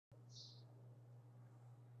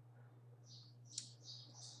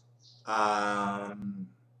Um,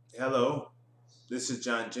 Hello, this is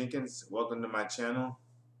John Jenkins. Welcome to my channel,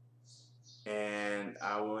 and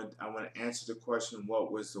I want to answer the question: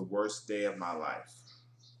 what was the worst day of my life?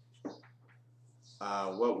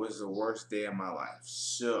 What was the worst day of my life?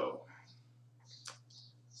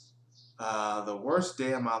 The worst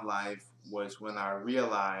day of my life was when I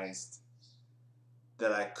realized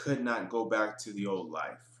that I could not go back to the old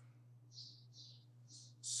life.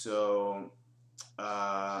 So,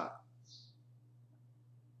 uh,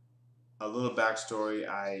 a little backstory: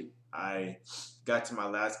 I got to my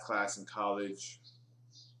last class in college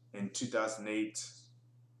in 2008,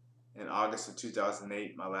 in August of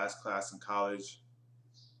 2008, my last class in college.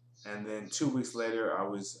 And then 2 weeks later, I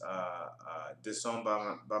was disowned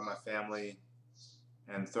by my family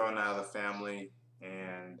and thrown out of the family.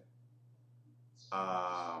 And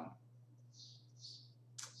um,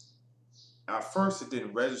 at first, it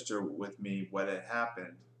didn't register with me what had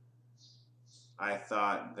happened. I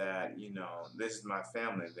thought that, this is my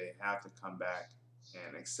family. They have to come back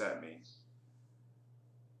and accept me.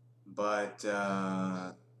 But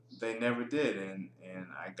they never did. And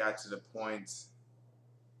I got to the point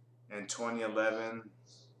in 2011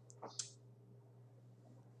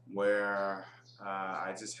 where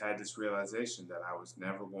I just had this realization that I was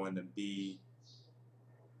never going to be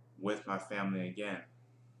with my family again.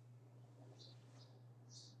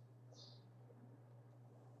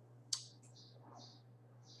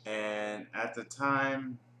 And at the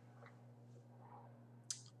time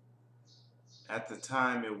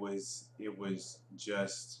it was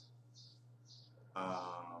just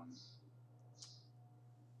um,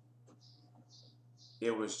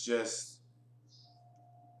 it was just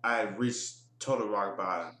I had reached total rock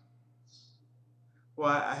bottom. Well,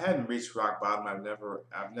 I hadn't reached rock bottom. I've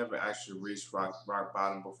never actually reached rock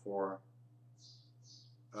bottom before.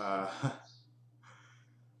 Uh,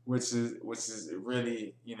 which is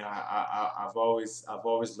really, I've always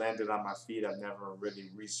landed on my feet. I've never really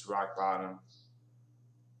reached rock bottom,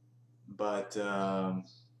 but um,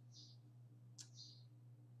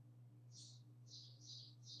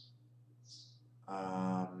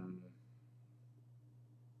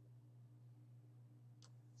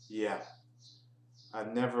 yeah,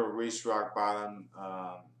 I've never reached rock bottom,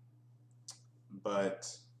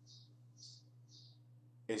 but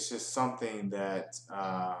it's just something that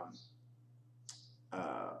uh,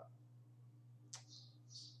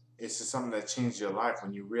 changed your life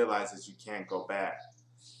when you realize that you can't go back.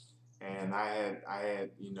 And I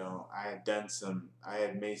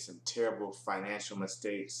had made some terrible financial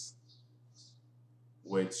mistakes,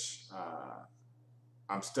 which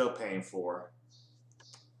I'm still paying for.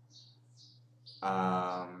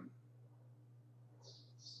 Um,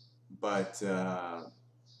 but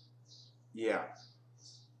yeah,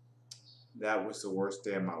 that was the worst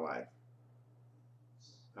day of my life.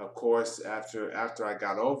 Of course, after I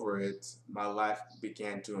got over it, my life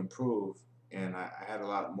began to improve, and I had a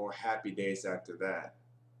lot more happy days after that.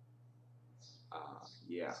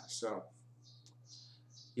 Yeah, so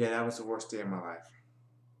yeah, that was the worst day of my life.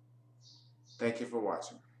 Thank you for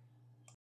watching.